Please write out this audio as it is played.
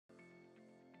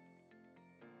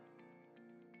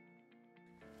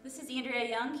This is Andrea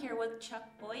Young here with Chuck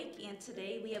Boyk, and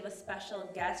today we have a special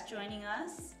guest joining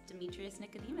us, Demetrius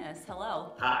Nicodemus.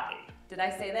 Hello. Hi. Did I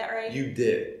say that right? You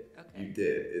did. Okay. You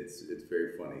did. It's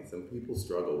very funny. Some people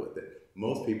struggle with it.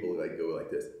 Most people go like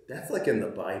this. That's like in the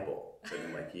Bible. And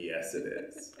I'm like, yes, it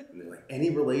is. And they're like, any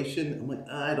relation? I'm like,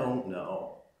 I don't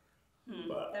know.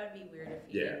 But that would be weird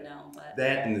if you didn't know. But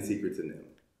that and the secret's in him.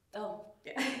 Oh,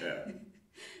 yeah.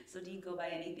 So do you go by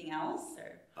anything else,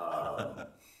 or?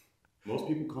 Most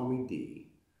people call me D.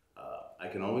 I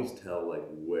can always tell like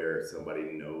where somebody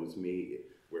knows me,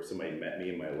 where somebody met me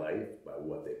in my life by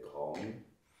what they call me.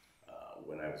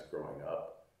 When I was growing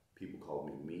up, people called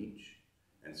me Meech.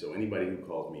 And so anybody who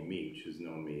calls me Meech has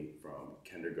known me from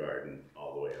kindergarten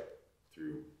all the way up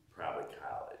through probably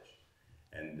college.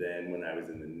 And then when I was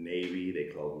in the Navy, they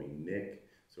called me Nick.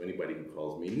 So anybody who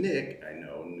calls me Nick, I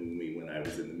know, knew me when I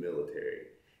was in the military.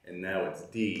 And now it's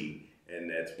D, and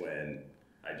that's when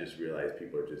I just realized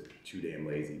people are just too damn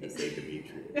lazy to say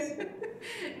Demetrius.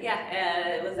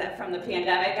 Was that from the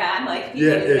pandemic on?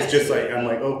 It's just like, I'm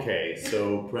like, okay,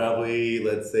 so probably,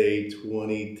 let's say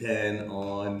 2010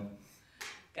 on.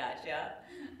 Gotcha.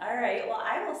 All right, well,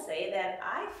 I will say that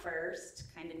I first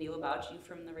kind of knew about you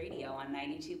from the radio on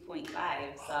 92.5,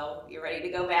 so you're ready to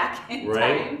go back in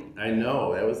time. I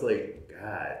know, that was like,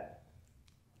 God,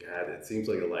 it seems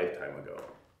like a lifetime ago.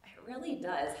 It really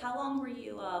does. How long were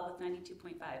you with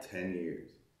 92.5? 10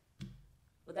 years.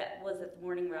 Was it the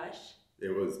Morning Rush? It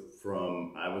was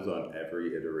I was on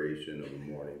every iteration of the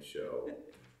morning show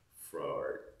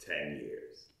for 10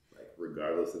 years. Like,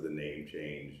 regardless of the name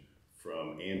change,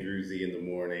 from Andrew Z in the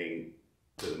morning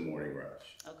to the Morning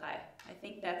Rush. Okay. I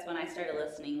think that's when I started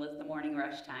listening, was the Morning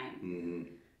Rush time. Mm-hmm.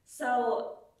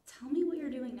 So, tell me what you're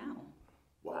doing now.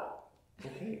 Wow.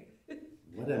 Okay.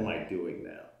 What am I doing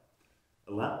now?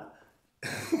 A lot.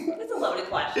 It's a loaded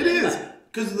question. It is,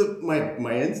 because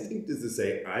my instinct is to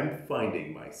say I'm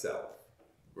finding myself,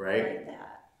 right? I like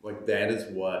that. Like, that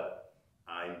is what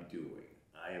I'm doing.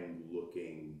 I am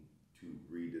looking to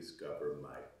rediscover my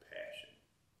passion.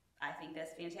 I think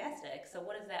that's fantastic. So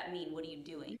what does that mean? What are you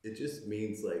doing? It just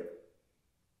means like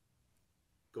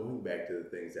going back to the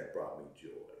things that brought me joy.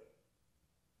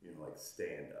 You know, like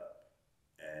stand up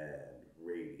and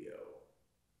radio,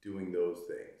 doing those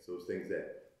things that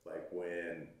like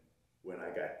when I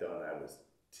got done, I was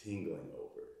tingling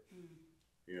over.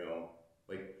 You know,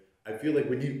 like I feel like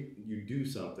when you do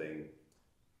something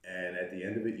and at the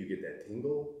end of it you get that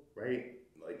tingle, right?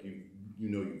 Like you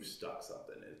know you've stuck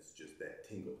something and it's just that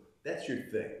tingle. That's your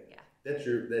thing. Yeah.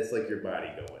 That's like your body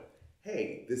going,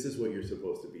 hey, this is what you're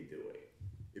supposed to be doing.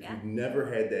 If Yeah. you've never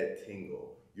had that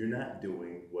tingle, you're not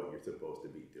doing what you're supposed to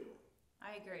be doing.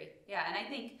 I agree. Yeah, and I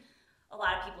think a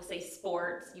lot of people say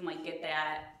sports, you might get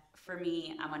that. For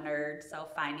me, I'm a nerd, so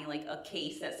finding like a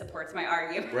case that supports my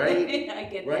argument. Right? I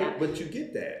get right? that. But you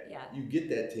get that. Yeah. You get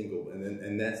that tingle,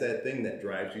 and that's that thing that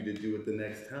drives you to do it the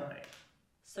next time.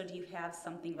 So do you have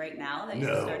something right now that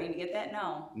you're starting to get that?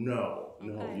 No.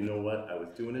 Okay. You know what? I was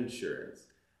doing insurance,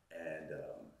 and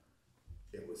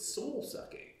it was soul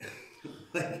sucking.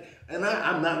 And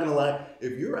I'm not gonna lie.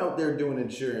 If you're out there doing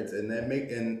insurance and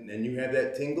and you have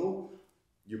that tingle,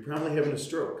 you're probably having a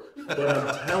stroke. But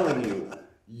I'm telling you,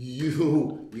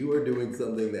 you are doing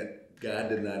something that God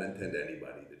did not intend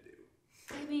anybody to do.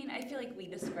 I mean, I feel like we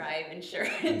describe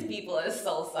insurance people as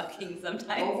soul sucking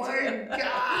sometimes. Oh my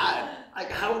God!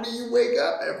 Like, how do you wake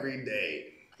up every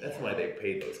day? That's why they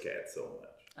pay those cats so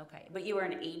much. Okay, but you were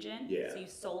an agent? Yeah. So you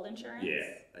sold insurance?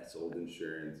 Yeah, I sold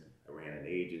insurance. I ran an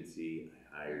agency.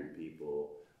 I hired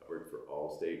people. I worked for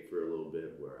Allstate for a little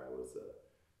bit, where I was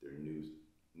their new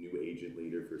agent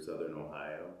leader for Southern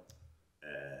Ohio,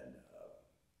 and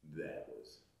that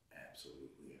was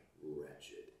absolutely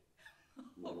wretched.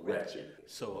 Wretched.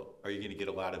 So, are you going to get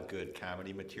a lot of good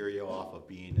comedy material off of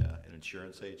being an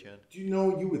insurance agent? Do you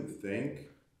know, you would think,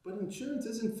 but insurance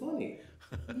isn't funny.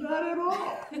 Not at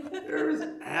all. There is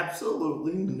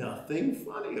absolutely nothing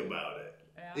funny about it,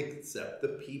 except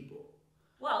the people.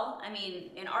 Well, I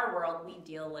mean, in our world, we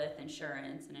deal with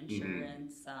insurance and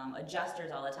insurance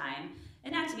adjusters all the time.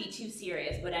 And not to be too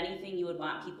serious, but anything you would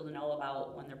want people to know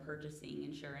about when they're purchasing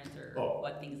insurance or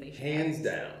what things they should hands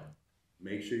down,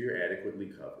 make sure you're adequately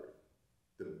covered.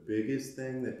 The biggest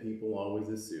thing that people always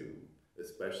assume,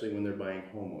 especially when they're buying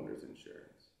homeowners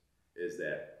insurance, is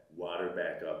that water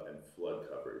backup and flood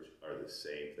coverage are the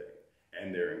same thing,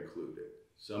 and they're included.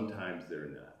 Sometimes they're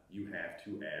not. You have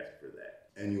to ask for that.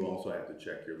 And you also have to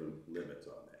check your limits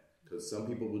on that, because some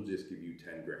people will just give you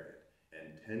 10 grand.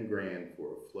 And 10 grand for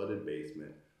a flooded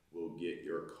basement will get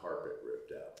your carpet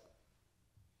ripped out.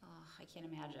 Oh, I can't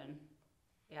imagine.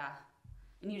 Yeah.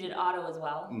 And you did auto as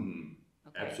well? Mm-hmm.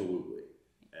 Okay. Absolutely.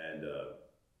 And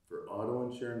for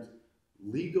auto insurance,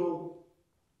 legal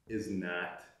is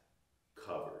not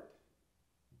covered.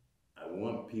 I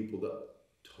want people to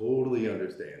totally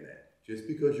understand that. Just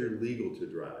because you're legal to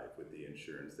drive with the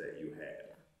insurance that you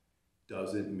have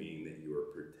doesn't mean that you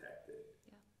are protected.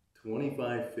 Yeah.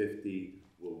 $25.50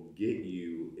 will get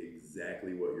you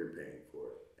exactly what you're paying for,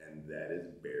 and that is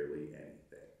barely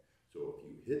anything. So if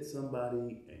you hit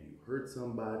somebody and you hurt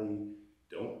somebody,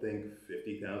 don't think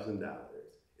 $50,000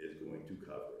 is going to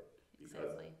cover it,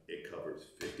 because it covers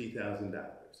 $50,000,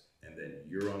 and then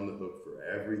you're on the hook for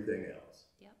everything else.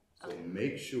 Yep. So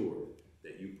make sure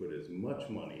that you put as much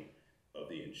money of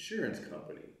the insurance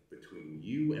company between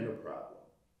you and a problem.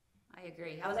 I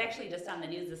agree. I was actually just on the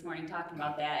news this morning talking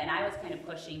about that, and I was kind of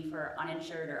pushing for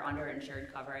uninsured or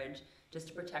underinsured coverage just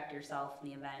to protect yourself in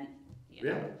the event. You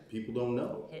know, people don't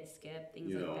know. Hit, skip,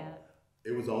 things like that.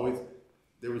 There was always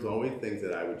things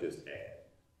that I would just add.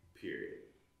 Period.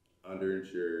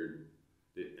 Underinsured,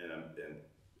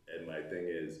 and my thing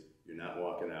is, you're not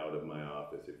walking out of my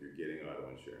office if you're getting auto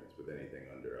insurance with anything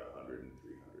under $100,000 and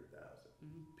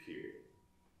 $300,000. Period.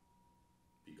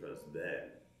 Because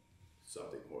then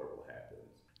something horrible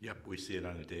happens. Yep, we see it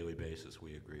on a daily basis.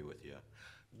 We agree with you.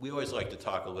 We always like to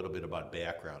talk a little bit about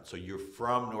background. So you're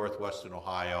from Northwestern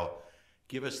Ohio.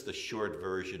 Give us the short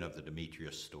version of the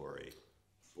Demetrius story.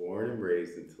 Born and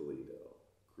raised in Toledo.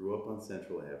 Grew up on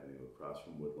Central Avenue across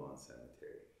from Woodlawn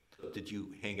Cemetery. Did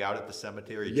you hang out at the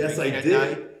cemetery? Yes, I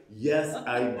did. Yes,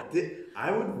 I did. I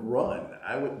would run.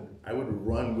 I would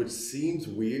run, which seems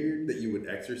weird that you would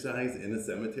exercise in a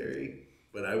cemetery,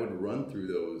 but I would run through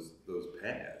those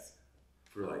paths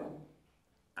for like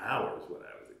hours when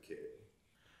I was a kid.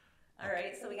 All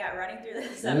right, so we got running through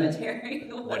the cemetery.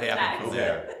 What happened from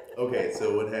there? Okay,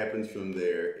 so what happens from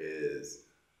there is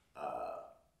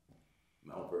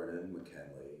Mount Vernon,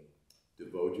 McKinley,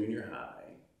 DeVoe Junior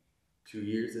High, 2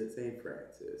 years at St.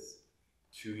 Francis,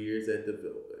 2 years at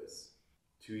DeVilbiss,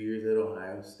 2 years at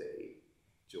Ohio State,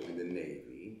 joined the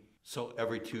Navy. So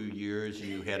every 2 years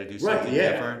you had to do something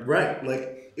different? Right.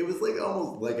 Like, it was like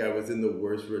almost like I was in the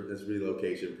worst witness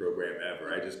relocation program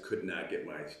ever. I just could not get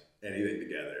anything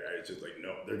together. I was just like,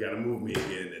 no, they're got to move me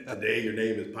again. And today your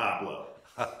name is Pablo.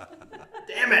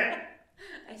 Damn it.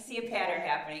 I see a pattern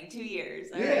happening. 2 years.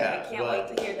 All right. I can't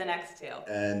wait to hear the next two.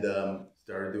 And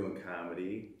started doing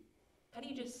comedy. How do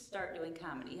you just start doing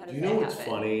comedy? How does do you know that what's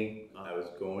happen? funny? I was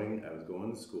going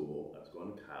to school, I was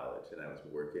going to college, and I was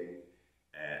working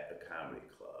at a comedy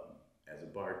club as a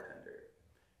bartender.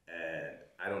 And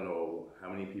I don't know how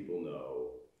many people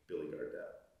know Billy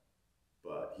Gardell,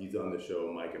 but he's on the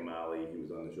show Mike and Molly. He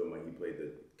was on the show Mike. He played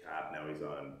the cop. Now he's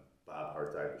on Bob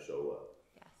Hart's I Have to Show Up.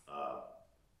 Yes.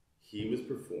 He was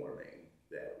performing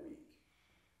that week.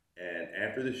 And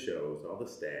after the shows, all the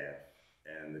staff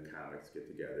and the comics get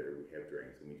together, we have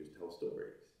drinks, and we just tell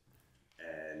stories.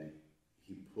 And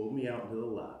he pulled me out into the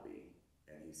lobby,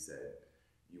 and he said,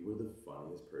 "You were the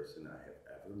funniest person I have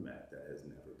ever met that has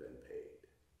never been paid."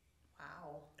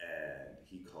 Wow. And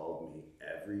he called me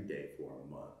every day for a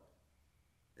month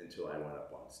until I went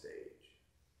up on stage.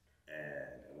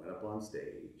 And I went up on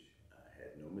stage, I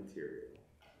had no material,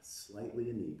 I was slightly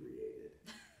inebriated.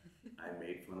 I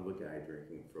made fun of a guy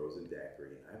drinking frozen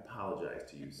daiquiri. I apologize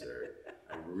to you, sir.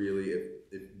 I really,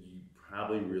 if you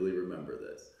probably really remember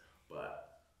this,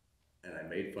 and I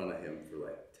made fun of him for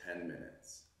like 10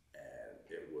 minutes, and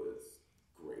it was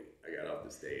great. I got off the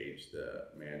stage, the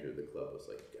manager of the club was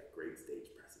like, "You got great stage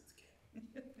presence,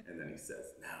 kid." And then he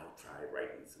says, "Now try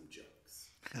writing some jokes."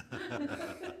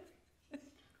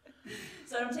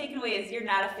 So what I'm taking away is you're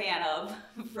not a fan of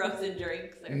frozen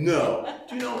drinks. No.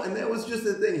 Do you know, and that was just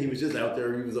the thing. He was just out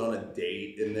there, he was on a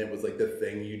date, and that was like the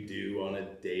thing you do on a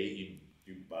date.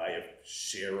 You buy a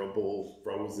shareable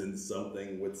frozen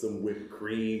something with some whipped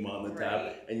cream on the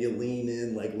top, and you lean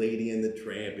in like Lady and the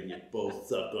Tramp, and you both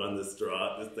suck on the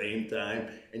straw at the same time,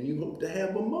 and you hope to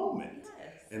have a moment.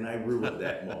 Yes. And I ruined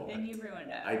that moment. And you ruined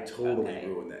it. I totally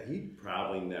ruined that. He'd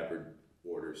probably never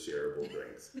order shareable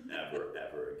drinks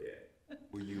ever again.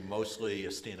 Were you mostly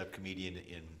a stand-up comedian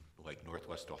in like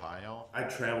Northwest Ohio? I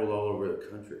traveled all over the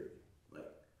country, like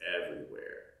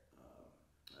everywhere.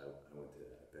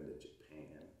 I've been to Japan,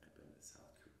 I've been to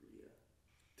South Korea.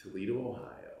 Toledo,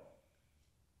 Ohio,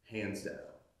 hands down,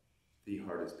 the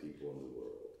hardest people in the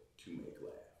world to make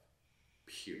laugh,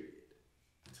 period.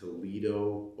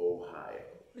 Toledo, Ohio.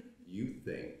 You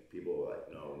think people are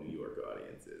like, no, New York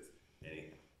audiences,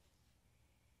 anything.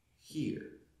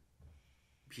 Here,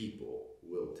 people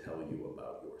will tell you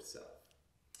about yourself.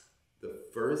 The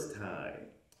first time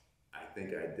I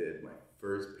think I did my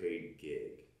first paid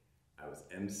gig, I was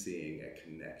emceeing at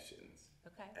Connections.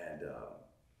 Okay. And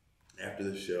after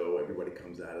the show, everybody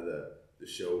comes out of the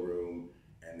showroom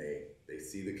and they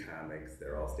see the comics.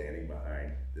 They're all standing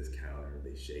behind this counter.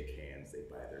 They shake hands. They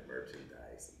buy their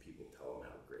merchandise, and people tell them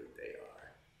how great they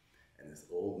are. And this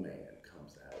old man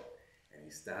comes out and he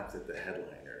stops at the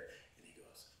headliner and he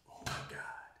goes, "Oh my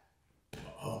God,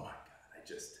 oh my God,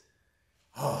 just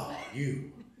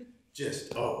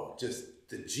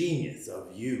the genius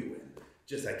of you, and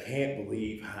just I can't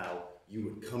believe how you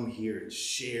would come here and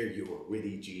share your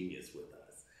witty genius with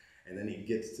us." And then he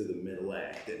gets to the middle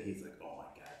act and he's like, "Oh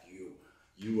my God,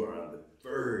 you are on the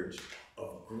verge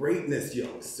of greatness,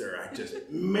 young sir.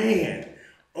 Man,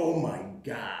 oh my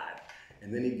God."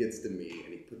 And then he gets to me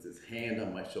and he puts his hand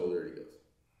on my shoulder and he goes,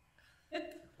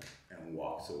 and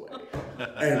walks away.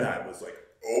 And I was like,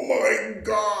 "Oh my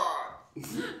God."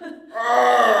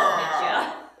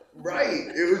 Ah! Right.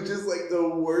 It was just like the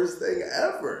worst thing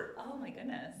ever. Oh my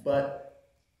goodness. But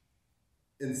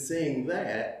in saying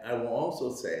that, I will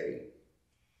also say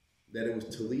that it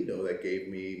was Toledo that gave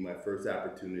me my first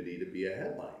opportunity to be a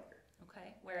headliner.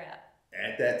 Okay. Where at?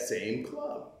 At that same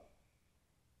club.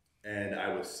 And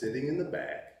I was sitting in the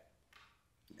back,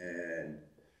 and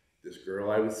this girl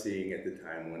I was seeing at the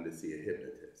time wanted to see a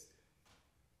hypnotist.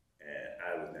 And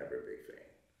I was never a big fan.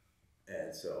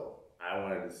 And so I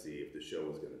wanted to see if the show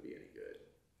was going to be any good.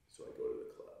 So I go to the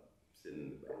club, sitting in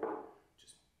the back,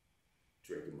 just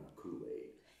drinking my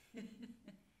Kool-Aid.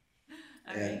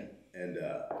 And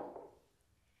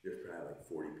there's probably like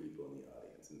 40 people in the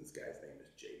audience, and this guy's name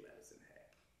is Jay Medicine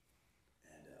Hat.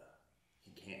 And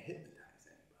he can't hypnotize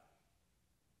anybody.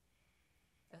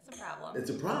 That's a problem. It's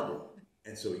a problem.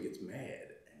 And so he gets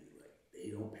mad, and he's like,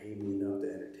 "They don't pay me enough to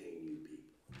entertain you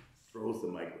people." Throws the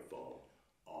microphone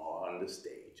on the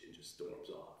stage and just storms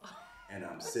off. And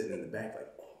I'm sitting in the back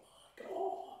like, "Oh my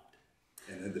God."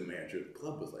 And then the manager of the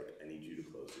club was like, "I need you to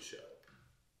close the show."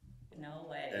 No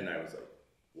way. And I was like,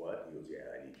 "What?" He goes, "Yeah,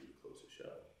 I need you to close the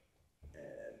show."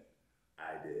 And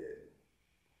I did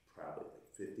probably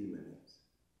like 50 minutes,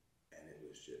 and it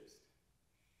was just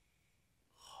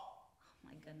Oh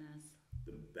my goodness.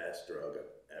 the best drug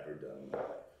I've ever done in my life.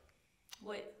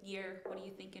 What year? What are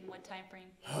you thinking? What time frame?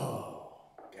 Oh,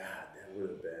 God, that would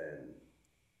have been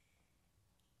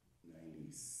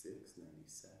 96,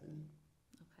 97.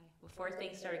 Okay. Before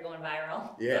things started going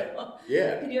viral. Yeah,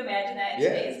 yeah. Can you imagine that in Yeah.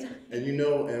 today's time? And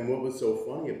and what was so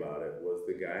funny about it was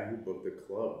the guy who booked the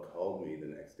club called me the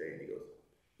next day and he goes,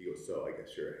 "So I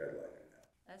guess you're a headliner now."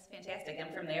 That's fantastic.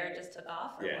 And from there, it just took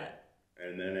off, or Yeah. what?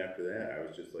 And then after that, I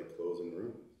was just like closing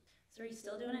rooms. So are you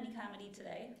still doing any comedy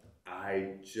today?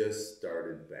 I just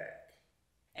started back.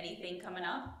 Anything coming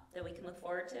up that we can look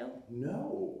forward to?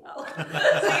 No. Oh.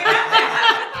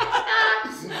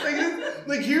 So you're not.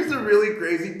 like here's the really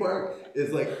crazy part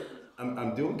is like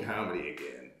I'm doing comedy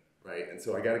again, right? And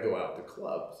so I got to go out to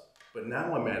clubs. But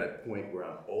now I'm at a point where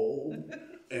I'm old,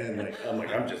 and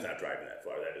I'm just not driving that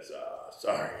far. That is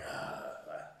sorry.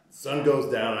 Sun goes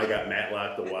down. I got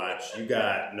Matlock to watch. You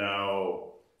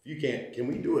can't. Can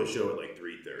we do a show at like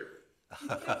 3:30?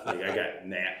 Like I got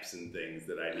naps and things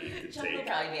that I need to Chuck will take.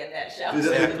 probably be at that show.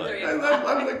 Exactly. I'm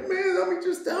like, man, let me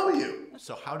just tell you.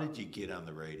 So how did you get on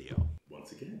the radio?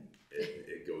 Once again,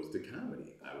 it goes to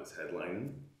comedy. I was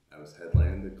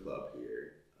headlining the club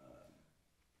here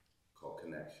called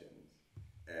Connections.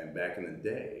 And back in the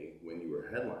day, when you were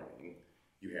headlining,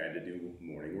 you had to do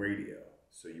morning radio.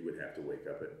 So you would have to wake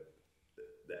up at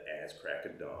the ass crack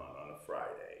of dawn on a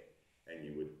Friday, and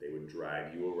they would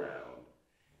drive you around,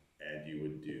 and you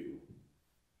would do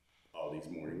all these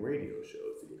morning radio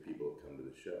shows to get people to come to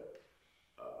the show.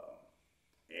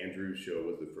 Andrew's show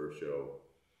was the first show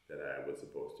that I was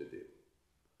supposed to do.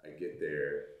 I get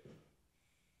there,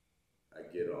 I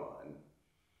get on,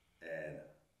 and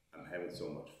I'm having so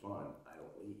much fun, I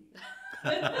don't leave.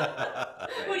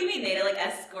 What do you mean? They had to like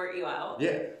escort you out?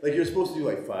 Yeah, like you're supposed to do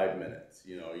like 5 minutes.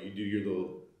 You know, you do your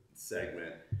little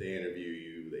segment, they interview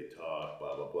you, they talk,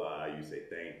 blah, blah, blah. You say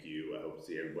thank you, I hope to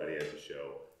see everybody at the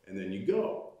show, and then you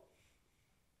go.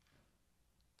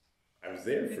 I was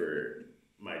there for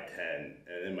my 10,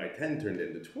 and then my 10 turned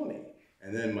into 20,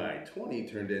 and then my 20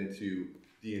 turned into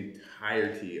the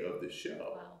entirety of the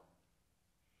show. Wow.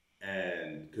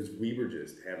 And because we were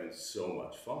just having so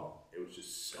much fun. It was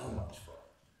just so much fun.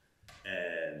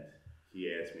 And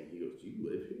he asked me, he goes, "Do you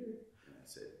live here?" And I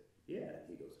said, "Yeah." And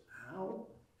he goes, "How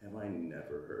have I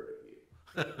never heard of you?"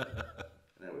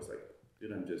 And I was like,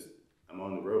 "Dude, I'm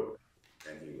on the road."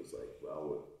 And he was like,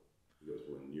 "Well, he goes,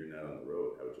 when you're not on the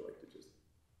road, how would you like to just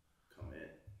come in?"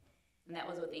 And that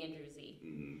was with Andrew Z.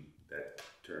 Mm-hmm. That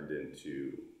turned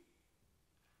into,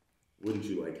 "Wouldn't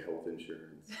you like health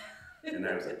insurance?" And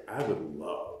I was like, I would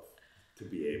love to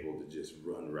be able to just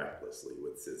run recklessly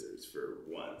with scissors for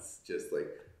once. Just like,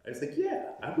 I was like,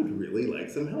 yeah, I would really like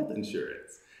some health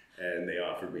insurance. And they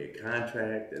offered me a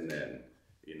contract, and then,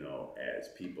 you know, as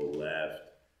people left,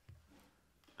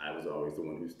 I was always the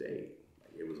one who stayed.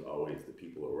 Like, it was always the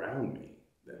people around me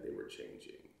that they were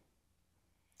changing.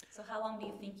 So how long do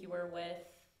you think you were with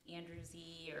Andrew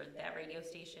Z or that radio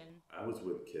station? I was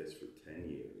with KISS for 10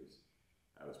 years.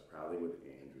 I was probably with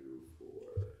Andrew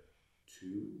for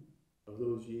 2 of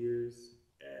those years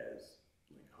as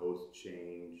like host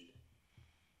changed.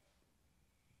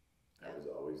 I was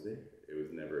always there. It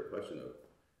was never a question of,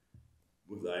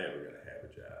 was I ever going to have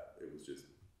a job? It was just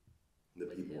the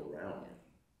people around me.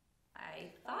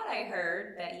 I thought I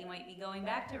heard that you might be going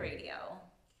back to radio.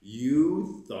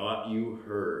 You thought you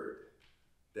heard.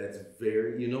 That's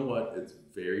very, you know what? It's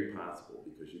very possible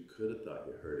because you could have thought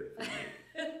you heard it from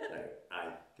me. Like,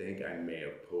 I think I may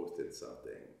have posted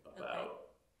something about,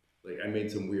 like I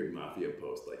made some weird mafia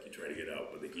post, like you try to get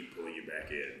out, but they keep pulling you back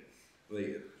in.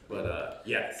 Like, but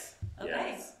yes. Okay.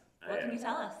 Yes, what can you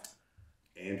tell us?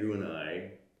 Andrew and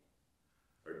I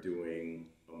are doing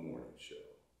a morning show,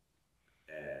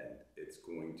 and it's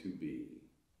going to be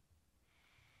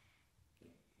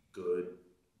good,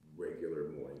 regular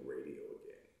morning radio again.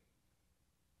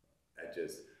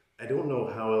 I don't know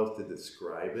how else to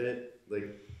describe it,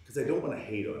 like, because I don't want to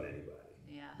hate on anybody.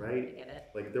 Yeah, right? I get it.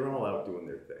 Like, they're all out doing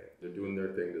their thing. They're doing their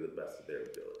thing to the best of their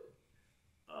ability.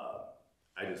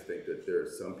 I just think that there are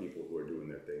some people who are doing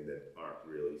their thing that aren't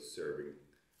really serving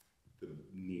the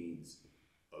needs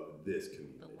of this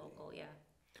community. The local, yeah.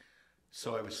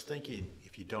 So I was thinking,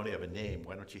 if you don't have a name,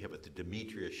 why don't you have it the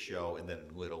Demetrius Show and then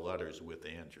in little letters with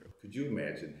Andrew? Could you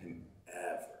imagine him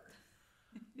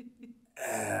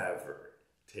ever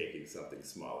taking something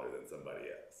smaller than somebody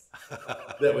else?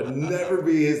 That would never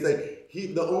be his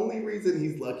thing. The only reason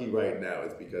he's lucky right now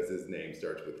is because his name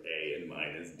starts with A and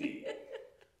mine is D.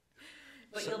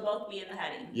 But you'll both be in the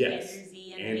heading. Yes.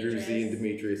 Andrew Z and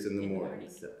Demetrius in the morning.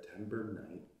 September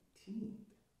 19th.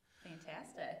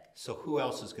 Fantastic. So who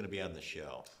else is going to be on the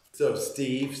show? So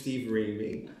Steve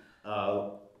Reamy.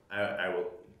 I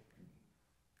will.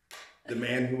 The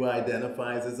man who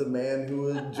identifies as a man who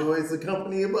enjoys the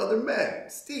company of other men,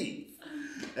 Steve.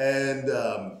 And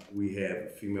we have a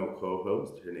female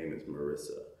co-host. Her name is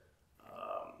Marissa.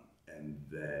 And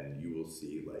then you will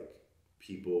see like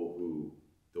people who,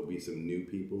 there'll be some new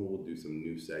people. We'll do some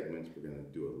new segments. We're going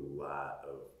to do a lot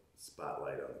of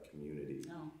spotlight on the community,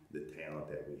 the talent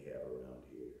that we have around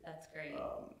here. That's great.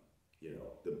 You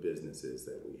know, the businesses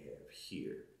that we have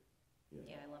here. You know.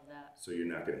 Yeah, I love that. So you're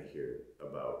not going to hear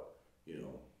about, you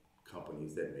know,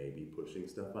 companies that may be pushing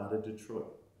stuff out of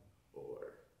Detroit,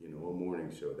 or, you know, a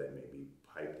morning show that may be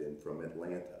piped in from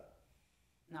Atlanta.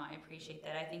 No, I appreciate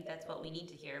that. I think that's what we need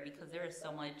to hear because there is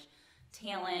so much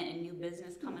talent and new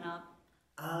business coming up.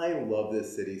 I love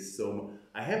this city so much.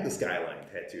 I have the skyline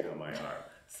tattooed on my arm.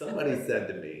 Somebody said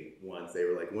to me once, they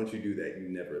were like, once you do that, you're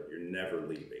never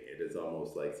leaving. It is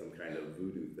almost like some kind of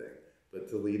voodoo thing. But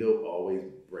Toledo always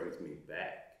brings me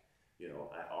back. You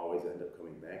know, I always end up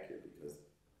coming back here because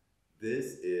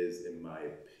this is, in my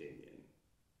opinion,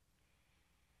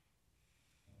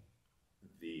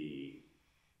 the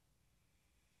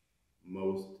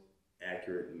most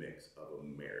accurate mix of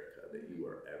America that you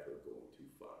are ever going to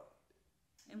find.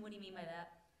 And what do you mean by that?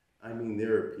 I mean,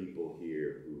 there are people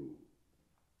here who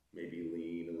maybe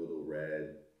lean a little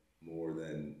red more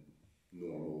than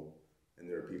normal, and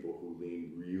there are people who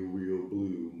lean real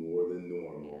blue more than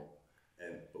normal.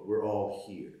 But we're all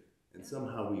here, and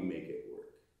somehow we make it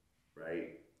work,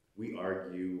 right? We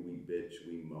argue, we bitch,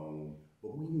 we moan,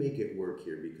 but we make it work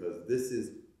here because this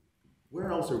is, where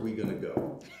else are we gonna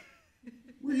go?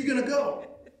 Where are you gonna go?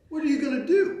 What are you gonna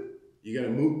do? You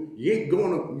gonna move? You ain't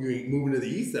moving to the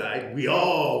east side. We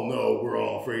all know we're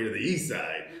all afraid of the east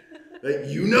side. Like,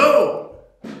 you know.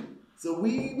 So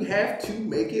we have to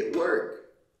make it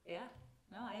work. Yeah,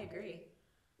 no, I agree.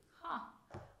 Huh.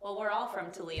 Well, we're all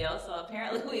from Toledo, so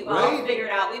apparently we've all Right?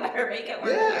 figured out we better make it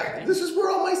work Yeah, here. this is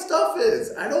where all my stuff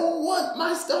is. I don't want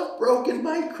my stuff broken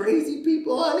by crazy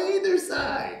people on either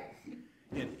side.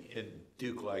 And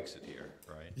Duke likes it here,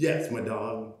 right? Yes, my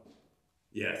dog.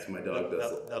 Yes, my dog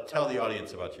does it. Now tell the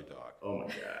audience about your dog. Oh my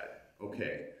God.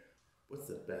 Okay. What's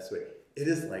the best way? It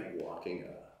is like walking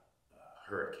a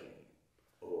hurricane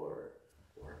or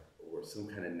some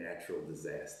kind of natural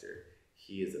disaster.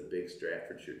 He is a big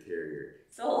Staffordshire Terrier.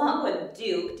 So along with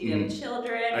Duke, do you have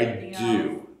children? I Anything else?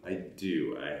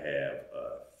 do. I have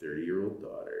a 30-year-old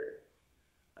daughter.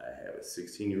 I have a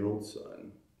 16-year-old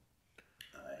son.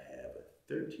 I have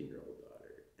a 13-year-old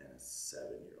daughter and a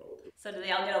 7-year-old. So do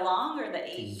they all get along, or the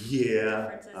age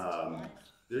differences too much?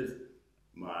 There's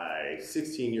my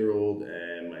 16-year-old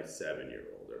and my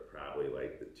 7-year-old are probably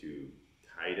like the two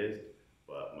tightest,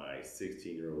 but my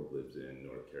 16-year-old lives in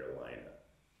North Carolina,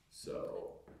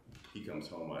 so he comes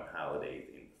home on holidays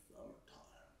in the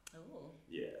summertime. Oh.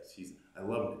 Yes, I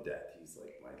love him to death. He's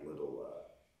like my little,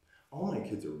 all my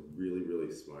kids are really,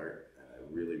 really smart, and I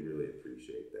really, really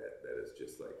appreciate that. That is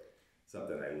just like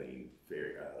something I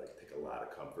take a lot of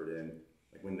comfort in.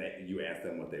 Like when you ask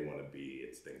them what they want to be,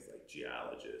 it's things like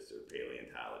geologists or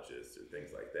paleontologists or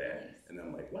things like that. Nice. And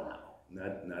I'm like, wow,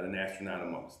 not an astronaut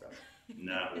amongst them.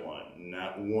 Not one.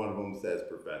 Not one of them says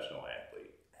professional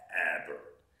athlete, ever.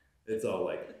 It's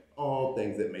all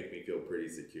things that make me feel pretty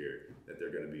secure that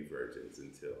they're going to be virgins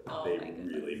until they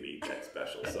really meet that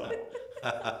special someone.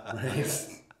 Right?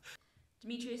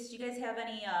 Demetrius, do you guys have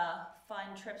any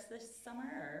fun trips this summer?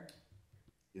 Or?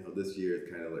 This year is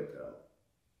kind of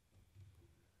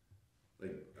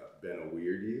been a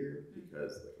weird year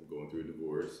because I'm going through a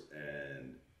divorce,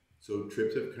 and so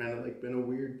trips have kind of been a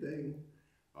weird thing.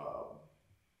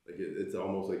 It's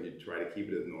almost like you try to keep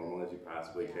it as normal as you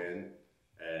possibly can,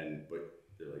 but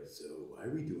they're like, so why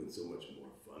are we doing so much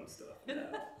more fun stuff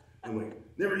now? I'm like,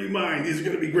 never you mind, these are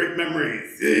going to be great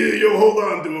memories. You'll hold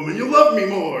on to them and you'll love me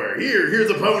more.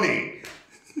 Here's a pony.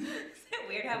 Isn't it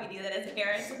weird how we do that as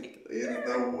parents? It's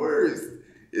the worst.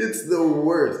 It's the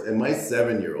worst. And my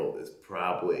 7-year-old is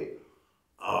probably,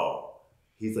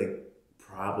 he's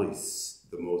probably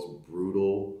the most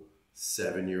brutal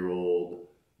 7-year-old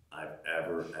I've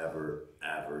ever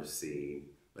seen.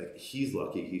 He's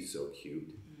lucky he's so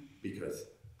cute because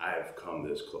I've come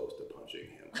this close to punching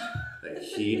him.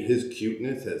 His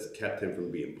cuteness has kept him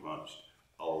from being punched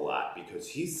a lot because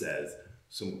he says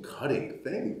some cutting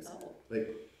things. Oh.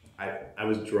 I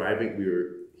was driving,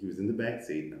 he was in the back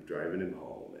seat, and I'm driving him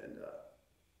home, and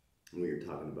we were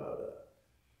talking about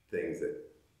things that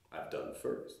I've done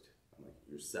first. I'm like,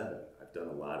 you're 7. I've done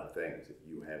a lot of things that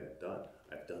you haven't done.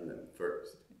 I've done them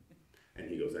first. And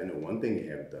he goes, I know one thing you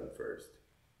haven't done first.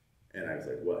 And I was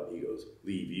like, what? He goes,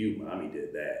 leave you, mommy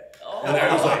did that. Oh. And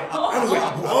I was like,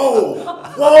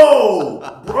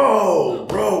 bro.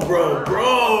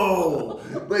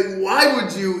 Why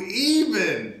would you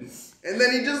even? And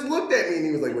then he just looked at me and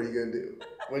he was like, what are you going to do?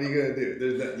 What are you going to do?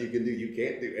 There's nothing you can do. You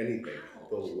can't do anything.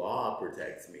 The law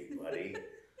protects me, buddy.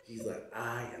 He's like,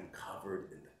 I am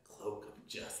covered in the cloak of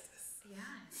justice.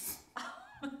 Yes.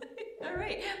 All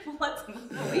right. Well, let's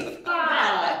move away.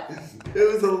 It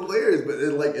was hilarious, but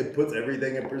it puts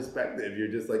everything in perspective. You're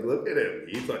just like, look at him.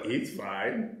 He's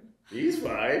fine. He's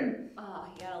fine. Oh,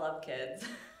 you gotta love kids.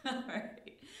 All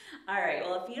right.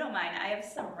 Well, if you don't mind, I have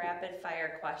some rapid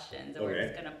fire questions, and we're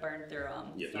just gonna burn through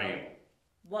them. Yes, ma'am.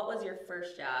 What was your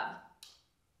first job?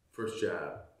 First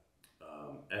job,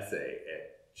 essay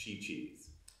at Chi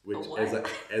Chi's, which,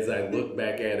 as I look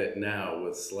back at it now,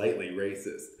 was slightly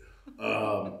racist.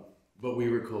 But we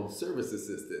were called service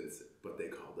assistants, but they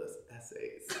called us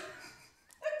essays.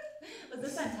 Was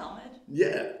this on Talmadge?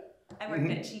 Yeah. I worked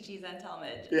at Chi Chi's on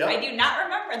Talmadge. Yep. I do not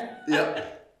remember that.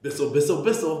 Yep. Bissell.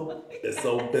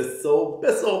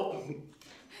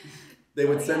 They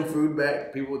would send food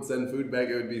back. People would send food back.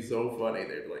 It would be so funny.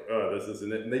 They'd be like, oh, this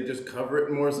isn't it. And they just cover it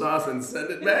in more sauce and send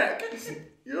it back.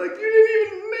 You're like, you didn't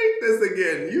even make this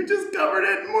again. You just covered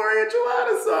it in more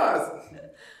enchilada sauce.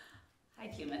 I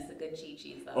do miss a good Chi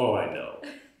Chi's though. Oh, I know.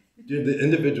 Dude, the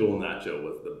individual nacho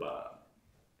was the bomb.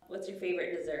 What's your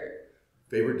favorite dessert?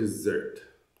 Favorite dessert?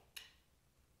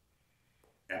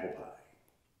 Apple pie.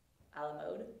 A la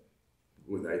mode?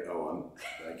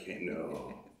 I can't,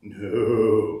 no.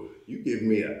 You give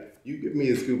me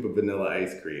a scoop of vanilla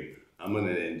ice cream. I'm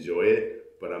gonna enjoy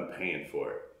it, but I'm paying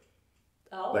for it.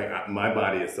 Oh. My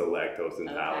body is so lactose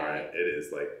intolerant. Okay. It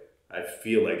is I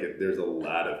feel there's a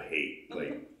lot of hate.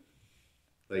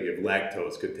 If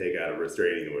lactose could take out a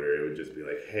restraining order, it would just be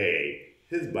like, hey,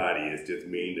 his body is just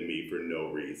mean to me for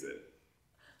no reason.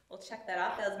 We'll check that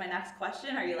off. That was my next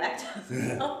question. Are you lactose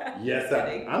intolerant? Yes,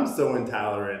 I'm so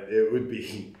intolerant. It would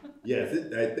be, yes,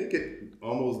 I think it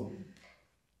almost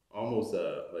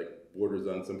borders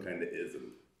on some kind of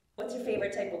ism. What's your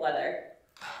favorite type of weather?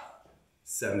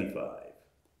 75.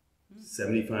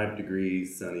 75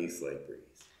 degrees, sunny, slight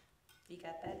breeze. You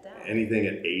got that down. Anything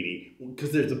at 80,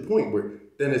 because there's a point where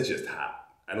then it's just hot.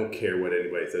 I don't care what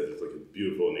anybody says. It's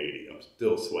beautiful in 80. I'm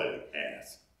still sweating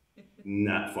ass.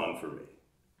 Not fun for me.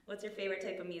 What's your favorite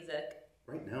type of music?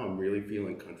 Right now, I'm really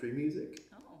feeling country music.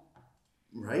 Oh.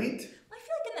 Right? Well, I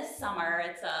feel in the summer.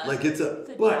 It's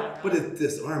a but it's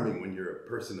disarming when you're a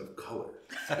person of color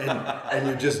and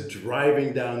you're just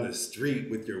driving down the street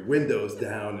with your windows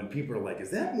down and people are like,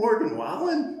 is that Morgan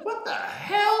Wallen? What the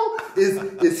hell?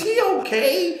 Is he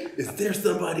okay? Is there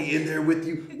somebody in there with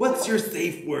you? What's your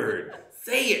safe word?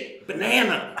 Say it.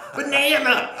 Banana.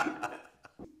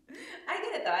 I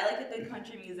get it though. I like a good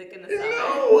country music in the summer.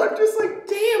 No, I'm just like,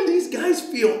 damn, these guys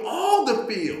feel all the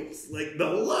feels. Like the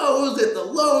lows at the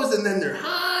lows, and then they're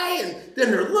high, and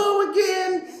then they're low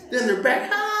again, then they're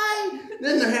back high,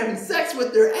 then they're having sex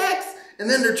with their ex, and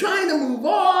then they're trying to move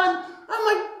on. I'm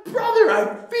like, brother,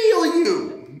 I feel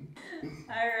you.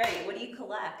 All right, what do you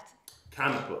collect?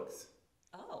 Comic books.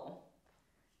 Oh,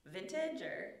 vintage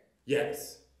or?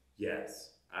 Yes.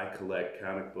 I collect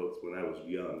comic books. When I was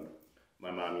young,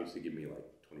 my mom used to give me like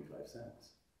 25 cents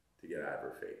to get out of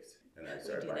her face. And I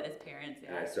started buying that as parents, yeah.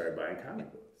 And I started buying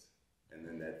comic books. And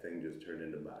then that thing just turned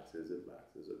into boxes and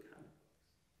boxes of comic books.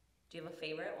 Do you have a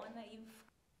favorite one that you've?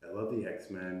 I love the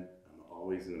X-Men. I'm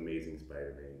always an Amazing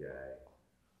Spider-Man guy.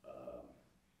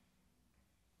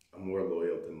 I'm more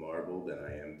loyal to Marvel than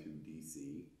I am to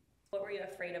DC. What were you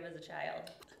afraid of as a child?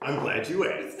 I'm glad you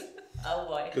asked. Oh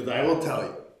boy. Because I will tell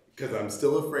you, because I'm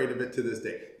still afraid of it to this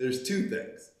day. There's two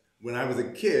things. When I was a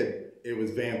kid, it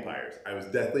was vampires. I was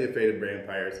deathly afraid of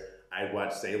vampires. I'd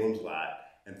watched Salem's Lot,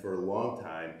 and for a long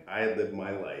time, I had lived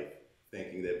my life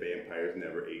thinking that vampires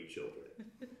never ate children.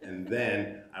 And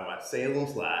then I watched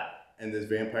Salem's Lot, and this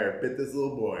vampire bit this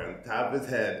little boy on the top of his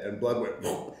head, and blood went,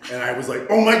 whoop, and I was like,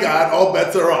 oh my God, all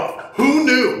bets are off. Who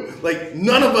knew? Like,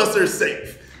 none of us are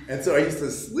safe. And so I used to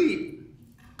sleep.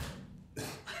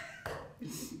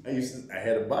 I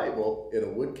had a Bible in a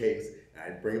wood case.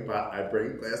 I'd bring a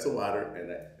glass of water,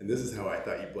 and this is how I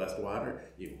thought you blessed water.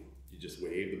 You just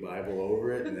wave the Bible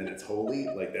over it, and then it's holy.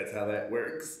 Like, that's how that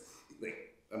works.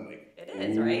 Like, I'm like, it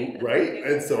is, right? Right?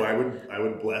 And so I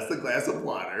would bless the glass of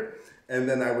water, and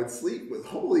then I would sleep with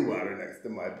holy water next to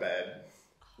my bed,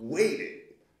 waiting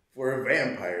for a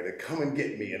vampire to come and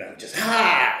get me, and I would just,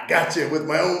 gotcha, with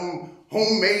my own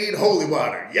homemade holy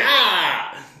water.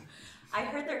 Yeah! I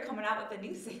heard they're coming out with a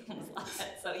new Salem's Lot,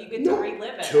 so you get to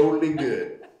relive it. Totally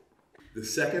good. The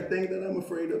second thing that I'm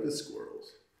afraid of is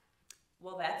squirrels.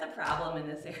 Well, that's a problem in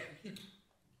this area.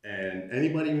 And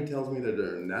anybody who tells me that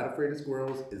they're not afraid of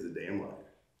squirrels is a damn liar.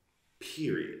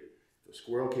 Period. If a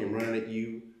squirrel came running at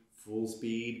you full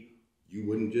speed, you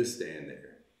wouldn't just stand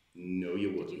there. No, you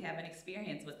wouldn't. Did you have an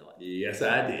experience with one? Yes,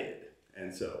 I did.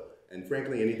 And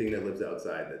frankly, anything that lives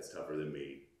outside that's tougher than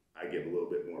me, I give a little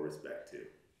bit more respect to.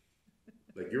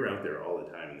 Like, you're out there all the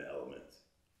time in the elements.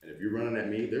 And if you're running at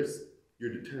me,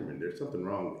 you're determined. There's something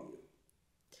wrong with you.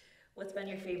 What's been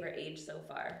your favorite age so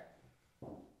far?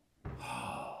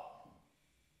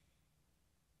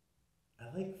 I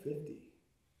like 50.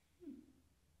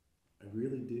 I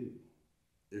really do.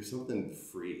 There's something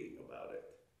freeing about it.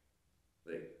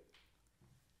 Like,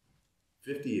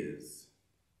 50 is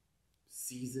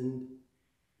seasoned,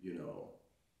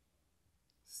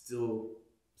 still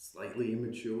slightly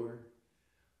immature.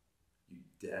 You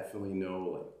definitely know,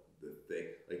 like, the thing.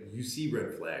 Like, you see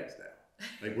red flags now.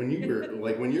 Like, when you're in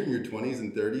your 20s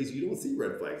and 30s, you don't see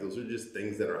red flags. Those are just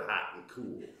things that are hot and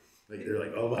cool. Like, they're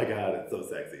like, oh my God, it's so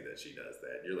sexy that she does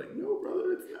that. You're like, no,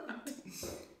 brother, it's not.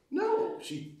 No,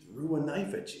 she threw a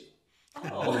knife at you.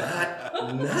 Oh.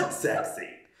 Not sexy.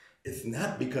 It's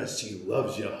not because she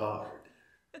loves you hard.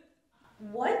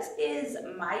 What is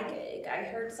My Gig? I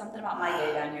heard something about My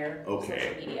Gig on your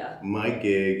social media. My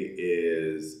Gig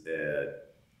is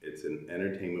it's an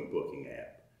entertainment booking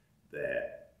app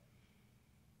that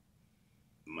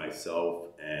myself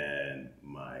and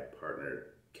my partner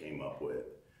came up with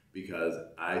because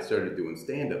I started doing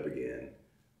stand-up again,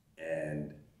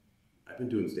 and I've been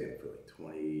doing stand-up for like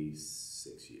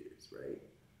 26 years, right?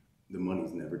 The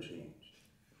money's never changed.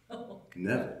 Oh.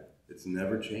 Never. It's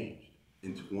never changed.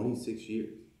 In 26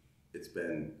 years, it's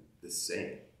been the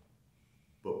same.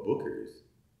 But bookers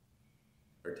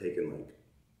are taking like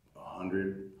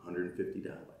 $100,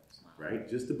 $150, right?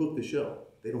 Just to book the show.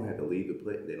 They don't have to leave the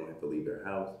place. They don't have to leave their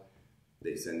house.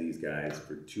 They send these guys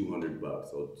for $200.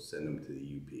 They'll send them to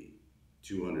the UP.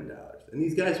 $200. And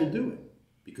these guys will do it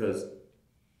because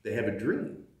they have a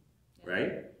dream,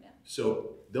 right? Yeah.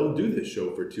 So they'll do this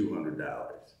show for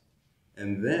 $200.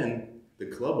 And then the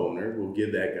club owner will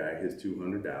give that guy his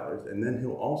 $200, and then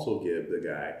he'll also give the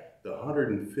guy the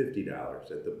 $150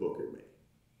 that the booker made.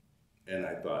 And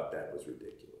I thought that was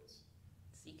ridiculous.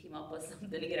 So you came up with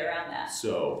something to get around that.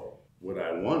 So what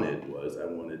I wanted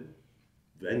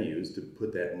venues to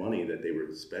put that money that they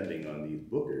were spending on these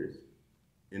bookers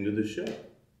into the show.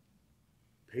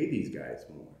 Pay these guys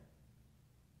more.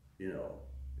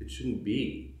 it shouldn't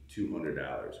be $200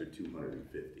 or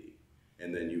 $250,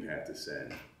 and then you have to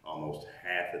send almost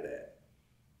half of that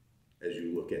as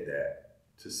you look at that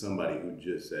to somebody who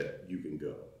just said you can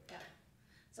go. Yeah.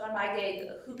 So on my gig,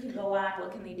 who can go on?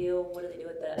 What can they do? What do they do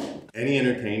with this? Any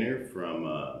entertainer, from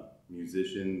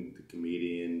musician to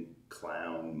comedian,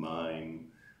 clown, mime,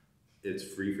 it's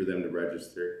free for them to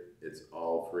register. It's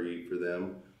all free for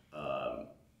them.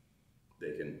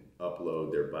 They can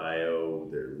upload their bio,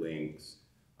 their links.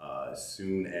 As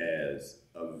soon as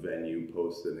a venue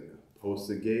posts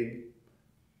a gig,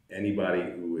 anybody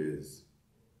who is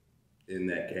in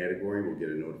that category will get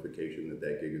a notification that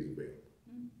that gig is available.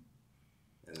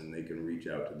 And then they can reach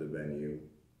out to the venue,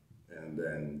 and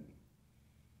then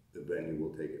the venue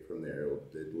will take it from there.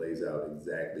 It lays out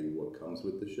exactly what comes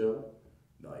with the show,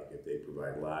 like if they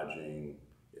provide lodging,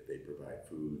 if they provide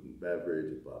food and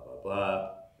beverage, blah, blah, blah.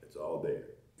 It's all there.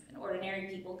 And ordinary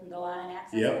people can go on and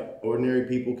access it? Yep, ordinary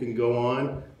people can go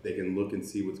on. They can look and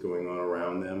see what's going on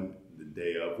around them the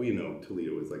day of. We know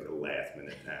Toledo is like a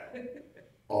last-minute town.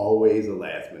 Always a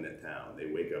last-minute town. They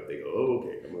wake up, they go, oh,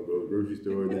 okay, I'm going to go to the grocery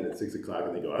store. Then at 6 o'clock,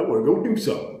 and they go, I want to go do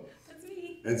something. That's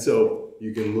me. And so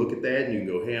you can look at that and you can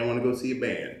go, hey, I want to go see a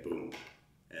band. Boom.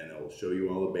 And it'll show you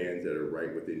all the bands that are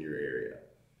right within your area.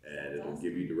 And it'll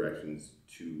give you directions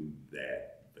to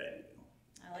that venue.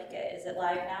 I like it. Is it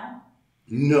live now?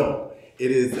 No.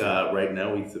 It is, right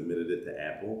now we submitted it to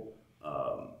Apple.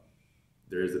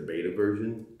 There is a beta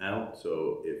version out.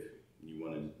 So if you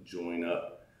want to join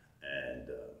up and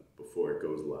before it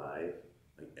goes live,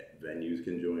 like venues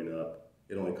can join up.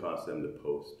 It only costs them to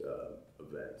post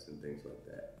events and things like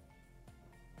that.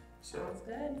 So. Sounds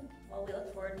good. Well, we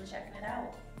look forward to checking it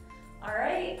out. All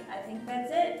right, I think that's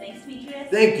it. Thanks,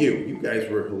 Demetrius. Thank you. You guys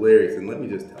were hilarious. And let me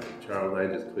just tell you, Charles, I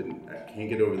can't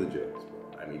get over the jokes,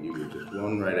 bro. I mean, you were just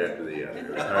one right after the other. It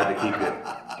was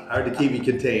hard to keep you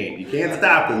contained. You can't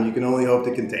stop them. You can only hope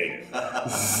to contain it.